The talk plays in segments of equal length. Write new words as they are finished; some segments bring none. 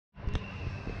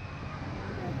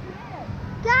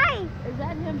Is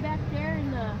that him back there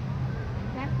in the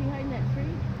back behind that tree?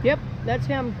 Yep, that's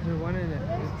him. Is there one in the,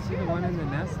 see the one in the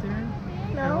nest there?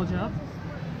 Can I hold you up?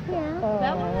 Yeah.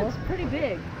 That one looks pretty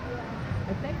big.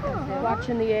 I think that's it.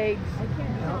 Watching the eggs. I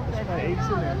can't tell if There's that's my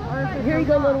eggs in there. Or if it's Here you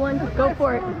go, little one. Go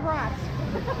for it. those rocks.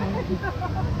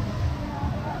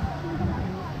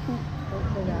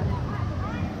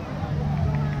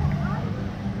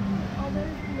 Oh,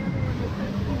 there's the other one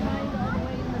that's behind all the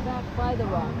way in the back by the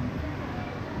rock.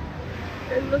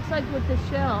 It looks like with the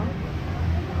shell.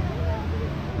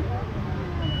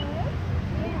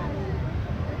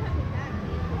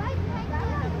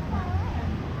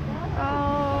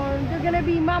 Oh, they're gonna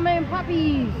be mama and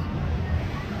puppies.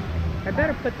 I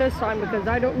better put this on because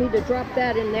I don't need to drop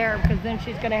that in there because then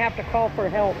she's gonna have to call for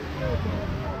help.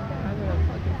 I'm gonna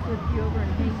fucking flip you over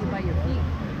and hang you by your feet.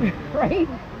 Right?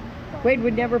 Wade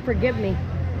would never forgive me.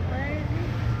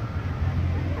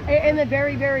 In the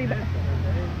very, very back.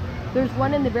 There's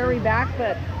one in the very back,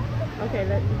 but Okay,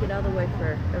 let me get out of the way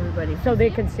for everybody. so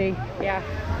they can see. Yeah.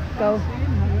 Go. See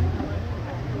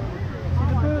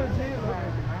the birds, eh?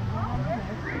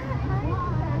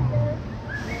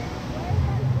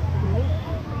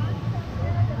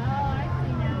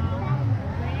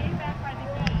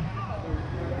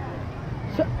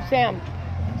 So, Sam,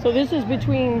 so this is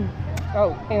between,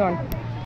 oh, hang on.